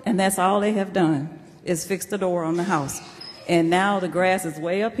door, and that's all they have done is fix the door on the house. And now the grass is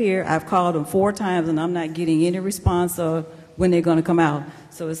way up here. I've called them 4 times, and I'm not getting any response of when they're going to come out.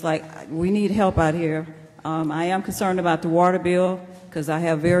 So it's like we need help out here. I am concerned about the water bill because I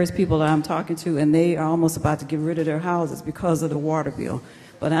have various people that I'm talking to, and they are almost about to get rid of their houses because of the water bill.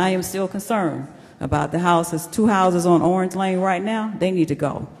 But I am still concerned about the houses. 2 houses on Orange Lane right now, they need to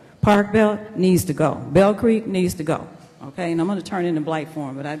go. Park Belt needs to go. Bell Creek needs to go. Okay, and I'm going to turn into blight for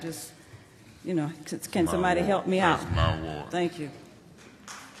them, but I just, you know, can somebody help me out? That's my ward. Thank you.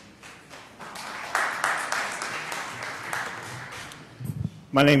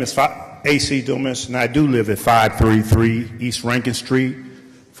 My name is A.C. Dumas, and I do live at 533 East Rankin Street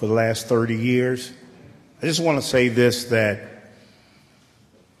for the last 30 years. I just want to say this, that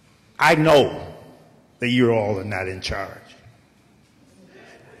I know that you all are not in charge.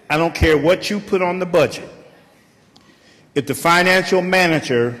 I don't care what you put on the budget. If the financial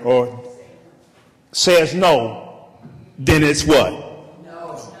manager says no, then it's what?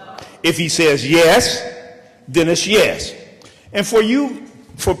 No. If he says yes, then it's yes. And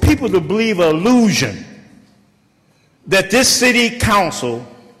for people to believe an illusion that this city council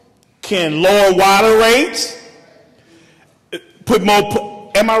can lower water rates, put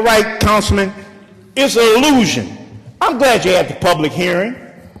more, am I right, Councilman? It's an illusion. I'm glad you had the public hearing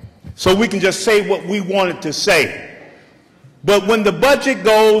so we can just say what we wanted to say. But when the budget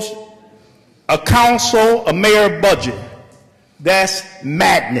goes, a council, a mayor budget, that's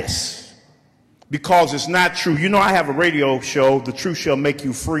madness because it's not true. You know, I have a radio show, The Truth Shall Make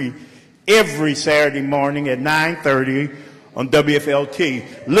You Free, every Saturday morning at 9:30 on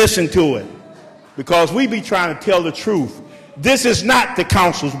WFLT. Listen to it because we be trying to tell the truth. This is not the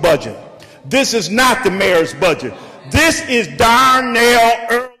council's budget. This is not the mayor's budget. This is Darnell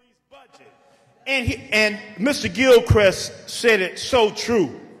Early's budget. And Mr. Gilchrist said it so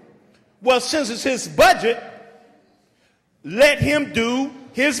true. Well, since it's his budget, let him do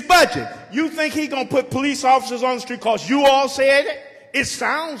his budget. You think he's going to put police officers on the street because you all said it? It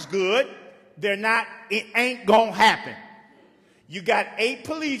sounds good. They're not. It ain't going to happen. You got 8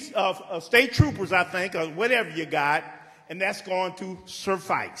 police, state troopers, I think, or whatever you got, and that's going to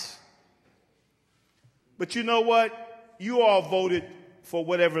suffice. But you know what? You all voted for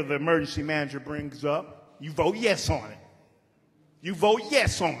whatever the emergency manager brings up. You vote yes on it. You vote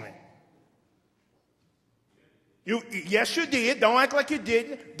yes on it. Yes, you did. Don't act like you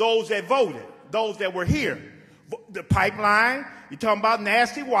didn't. Those that voted, those that were here. The pipeline, you're talking about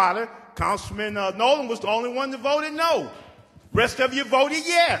nasty water. Councilman Nolan was the only one that voted no. Rest of you voted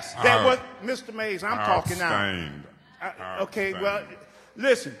yes. That was, Mr. Mays, I'm talking now. Okay, well,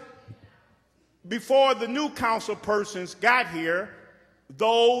 listen. Before the new council persons got here,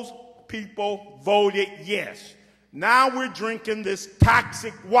 those people voted yes. Now we're drinking this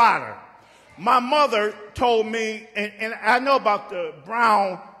toxic water. My mother told me, and I know about the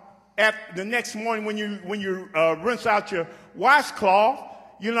brown at the next morning when you rinse out your washcloth.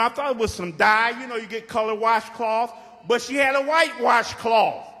 You know, I thought it was some dye. You know, you get color washcloth. But she had a white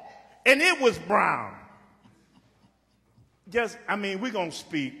washcloth, and it was brown. I mean, we're going to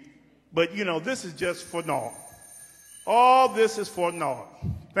speak, but, you know, this is just for naught. All this is for naught.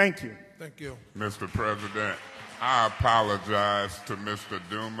 Thank you. Thank you. Mr. President, I apologize to Mr.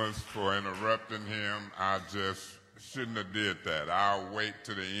 Dumas for interrupting him. I just shouldn't have did that. I'll wait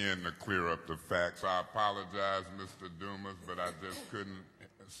to the end to clear up the facts. I apologize, Mr. Dumas, but I just couldn't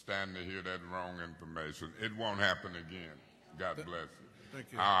stand to hear that wrong information. It won't happen again. God bless you.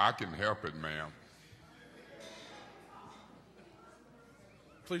 Thank you. I can help it, ma'am.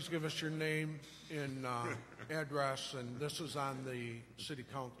 Please give us your name and address, and this is on the city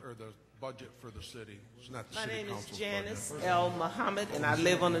council or the budget for the city. It's not the city council. My name is Janice L. Muhammad, and I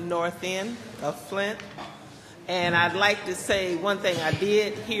live on the north end of Flint. And I'd like to say one thing. I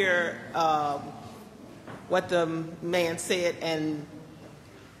did hear what the man said, and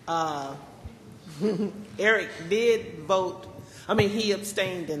Eric did vote. I mean, he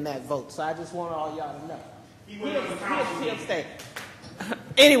abstained in that vote, so I just want all y'all to know. He abstained.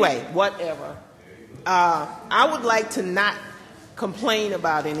 Anyway, whatever. I would like to not complain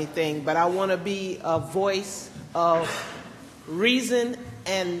about anything, but I want to be a voice of reason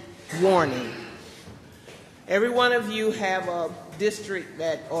and warning. Every one of you have a district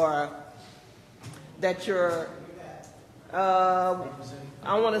that you're, I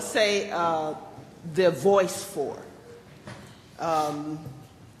want to say, the voice for.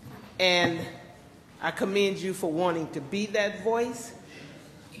 And I commend you for wanting to be that voice,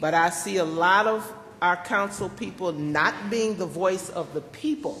 but I see a lot of our council people not being the voice of the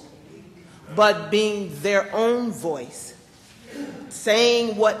people, but being their own voice,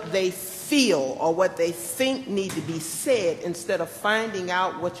 saying what they feel or what they think need to be said instead of finding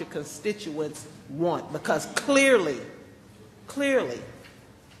out what your constituents want, because clearly,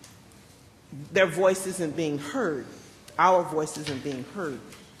 their voice isn't being heard. Our voice isn't being heard.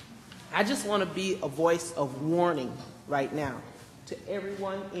 I just want to be a voice of warning right now to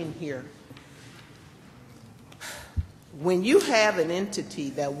everyone in here. When you have an entity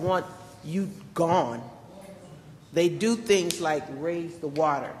that want you gone, they do things like raise the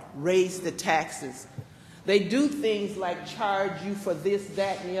water, raise the taxes. They do things like charge you for this,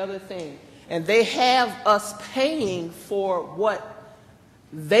 that, and the other thing. And they have us paying for what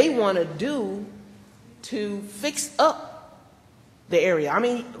they want to do to fix up the area. I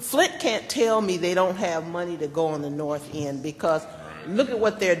mean, Flint can't tell me they don't have money to go on the north end, because look at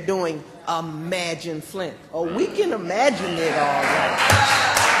what they're doing. Imagine Flint. Oh, we can imagine it all right.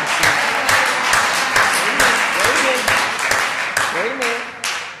 Wait a minute.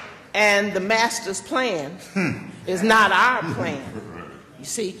 And the master's plan is not our plan. You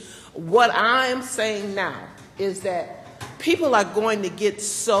see, what I'm saying now is that people are going to get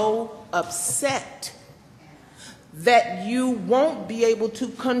so upset that you won't be able to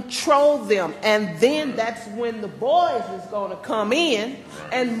control them. And then that's when the boys is going to come in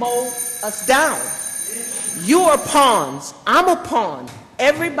and mow us down. You are pawns. I'm a pawn.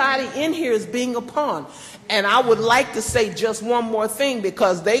 Everybody in here is being a pawn. And I would like to say just one more thing,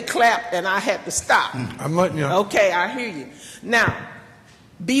 because they clapped and I had to stop. I'm letting you. Okay, I hear you. Now,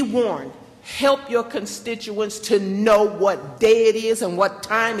 be warned. Help your constituents to know what day it is and what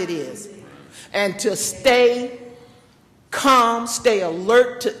time it is, and to stay calm, stay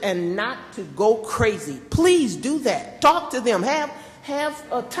alert, and not to go crazy. Please do that. Talk to them. Have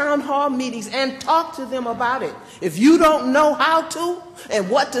town hall meetings and talk to them about it. If you don't know how to and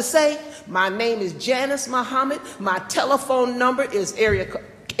what to say, my name is Janice Muhammad. My telephone number is area code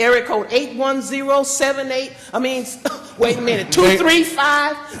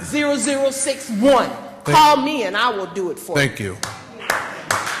 235-0061. Call me and I will do it for you. Thank you.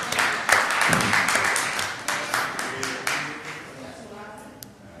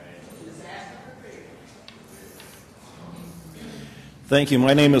 Thank you.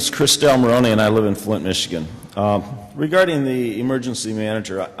 My name is Chris Del Moroni, and I live in Flint, Michigan. Regarding the emergency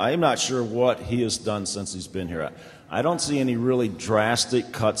manager, I am not sure what he has done since he's been here. I don't see any really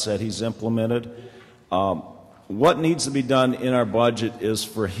drastic cuts that he's implemented. What needs to be done in our budget is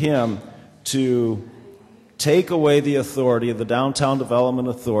for him to take away the authority of the Downtown Development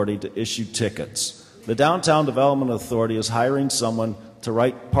Authority to issue tickets. The Downtown Development Authority is hiring someone to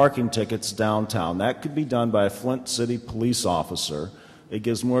write parking tickets downtown. That could be done by a Flint City police officer. It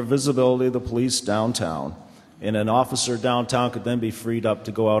gives more visibility to the police downtown, and an officer downtown could then be freed up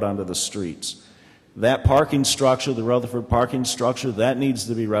to go out onto the streets. That parking structure, the Rutherford parking structure, that needs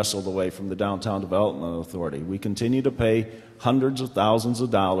to be wrestled away from the Downtown Development Authority. We continue to pay hundreds of thousands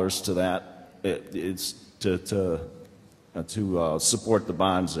of dollars to that. It's to support the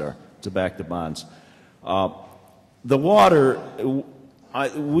bonds there, to back the bonds. The water,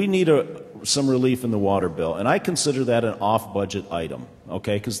 we need some relief in the water bill, and I consider that an off-budget item,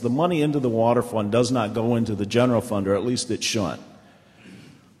 okay? Because the money into the water fund does not go into the general fund, or at least it shouldn't.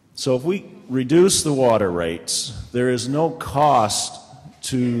 So if we reduce the water rates, there is no cost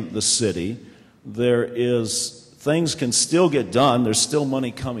to the city. Things can still get done. There's still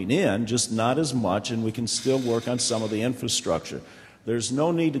money coming in, just not as much, and we can still work on some of the infrastructure. There's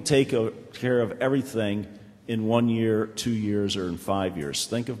no need to take care of everything in 1 year, 2 years, or in 5 years.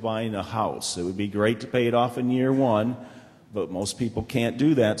 Think of buying a house. It would be great to pay it off in year one, but most people can't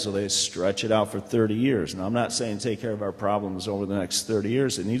do that, so they stretch it out for 30 years. Now, I'm not saying take care of our problems over the next 30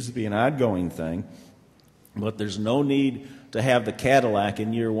 years. It needs to be an ongoing thing, but there's no need to have the Cadillac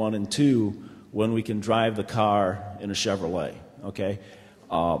in year 1 and 2 when we can drive the car in a Chevrolet, okay?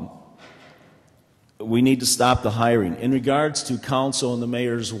 We need to stop the hiring. In regards to council and the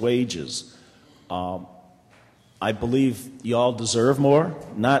mayor's wages, I believe you all deserve more,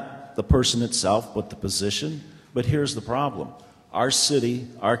 not the person itself, but the position. But here's the problem. Our city,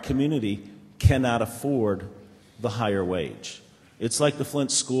 our community cannot afford the higher wage. It's like the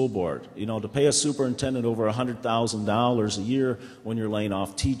Flint School Board. You know, to pay a superintendent over $100,000 a year when you're laying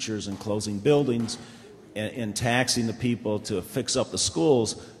off teachers and closing buildings and taxing the people to fix up the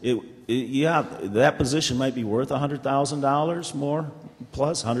schools, yeah, that position might be worth $100,000 more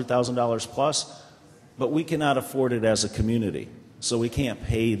plus, $100,000 plus. but we cannot afford it as a community, so we can't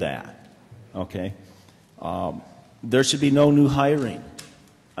pay that, okay? There should be no new hiring.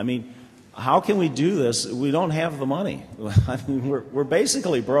 I mean, how can we do this? We don't have the money. I mean, we're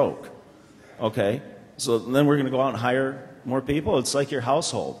basically broke, okay? So then we're going to go out and hire more people? It's like your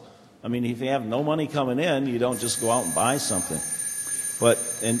household. I mean, if you have no money coming in, you don't just go out and buy something. But,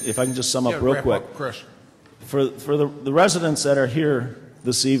 and if I can just sum up real quick. For the residents that are here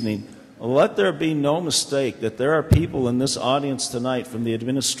this evening, let there be no mistake that there are people in this audience tonight from the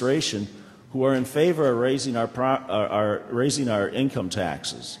administration who are in favor of raising our income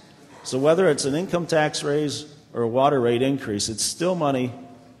taxes. So whether it's an income tax raise or a water rate increase, it's still money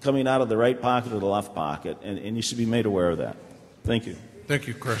coming out of the right pocket or the left pocket, and you should be made aware of that. Thank you. Thank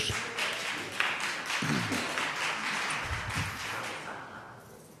you, Chris.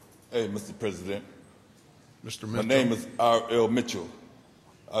 Hey, Mr. President. Mr. Mitchell. My name is R.L. Mitchell.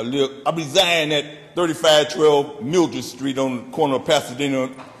 I reside at 3512 Mildred Street on the corner of Pasadena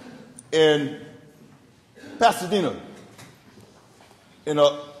and Pasadena. And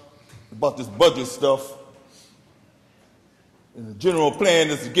about this budget stuff. And the general plan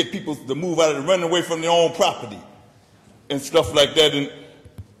is to get people to move out and run away from their own property and stuff like that. And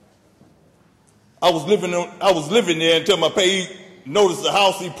I was living there until my pay noticed the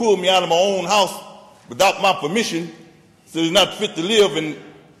house. He pulled me out of my own house without my permission, so it's not fit to live. And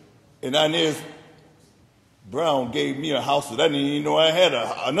Inez Brown gave me a house that I didn't even know I had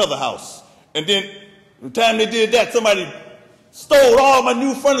another house. And then the time they did that, somebody stole all my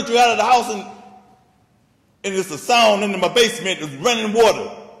new furniture out of the house, and it's a sound in my basement. It's running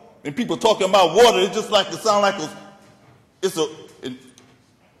water, and people talking about water. It's just like the sound like it's a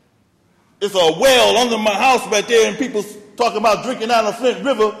well under my house right there, and people talking about drinking out of the Flint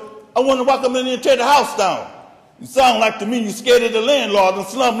River. I wonder why come in there and tear the house down. You sound like to me you're scared of the landlord, the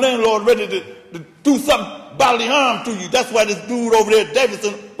slum landlord ready to do something bodily harm to you. That's why this dude over there,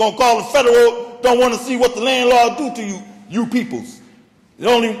 Davidson, gonna call the federal. Don't want to see what the landlord do to you peoples.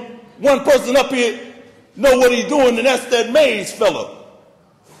 There's only one person up here know what he's doing, and that's that Mays fella.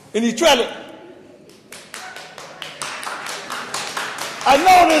 And he tried to. I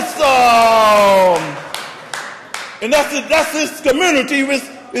noticed, and that's his community,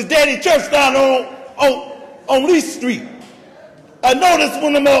 his daddy church down on Lee Street. I noticed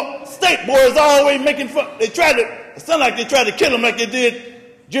when the state boys always making fun. It sounded like they tried to kill him like they did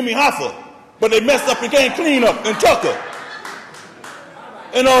Jimmy Hoffa, but they messed up and came clean up and Tucker.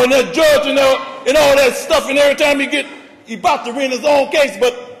 And that judge and all that stuff, and every time he about to win his own case,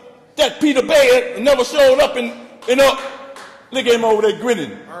 but that Peter Bayer never showed up, and look at him over there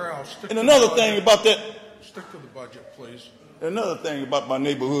grinning. And another thing about that. Stick to the budget, please. Another thing about my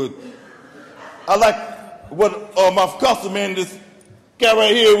neighborhood, I like what my councilman, this guy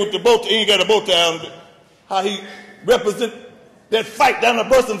right here with the boat, he ain't got a bow tie on, how he represent that fight down at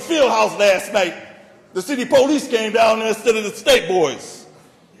Burson Field House last night. The city police came down there instead of the state boys,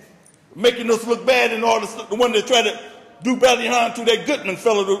 making us look bad, and all the one that tried to do badly harm to that Goodman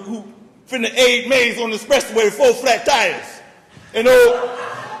fellow who finna aid Mays on the expressway with 4 flat tires. And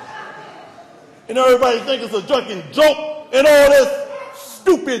everybody think it's a drunken joke, and all this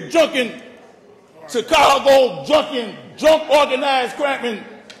stupid drunken Chicago drunk organized crime, and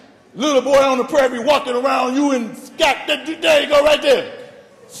little boy on the prairie walking around you and Scott, there you go right there.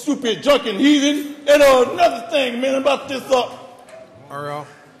 Stupid drunken heathen. And another thing, man, about this R.L.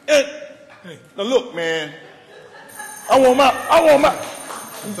 Now look, man, I want my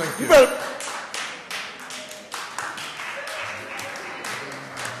Thank you. You better.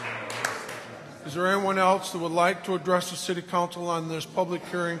 Is there anyone else that would like to address the City Council on this public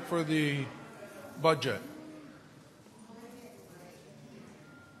hearing for the budget?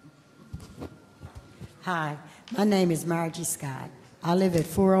 Hi, my name is Margie Scott. I live at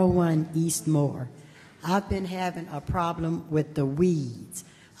 401 East Moore. I've been having a problem with the weeds.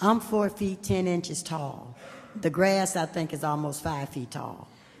 I'm 4 feet 10 inches tall. The grass, I think, is almost 5 feet tall.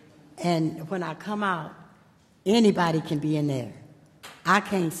 And when I come out, anybody can be in there. I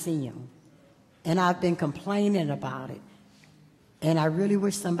can't see them. And I've been complaining about it. And I really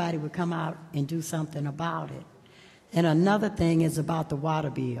wish somebody would come out and do something about it. And another thing is about the water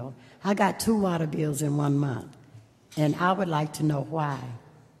bill. I got 2 water bills in 1 month. And I would like to know why.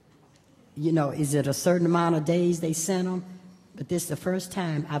 You know, is it a certain amount of days they sent them? But this is the first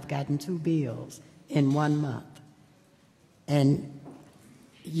time I've gotten 2 bills in 1 month. And,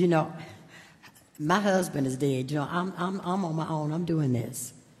 you know, my husband is dead. You know, I'm on my own. I'm doing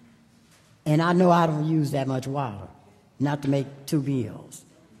this. And I know I don't use that much water, not to make 2 bills.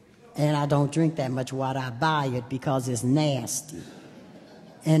 And I don't drink that much water. I buy it because it's nasty.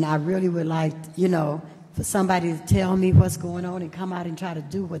 And I really would like, you know, for somebody to tell me what's going on and come out and try to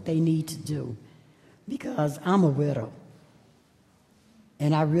do what they need to do. Because I'm a widow.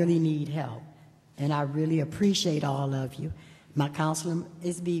 And I really need help. And I really appreciate all of you. My counselor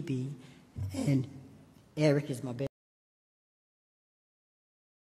is BB, and Eric is my best.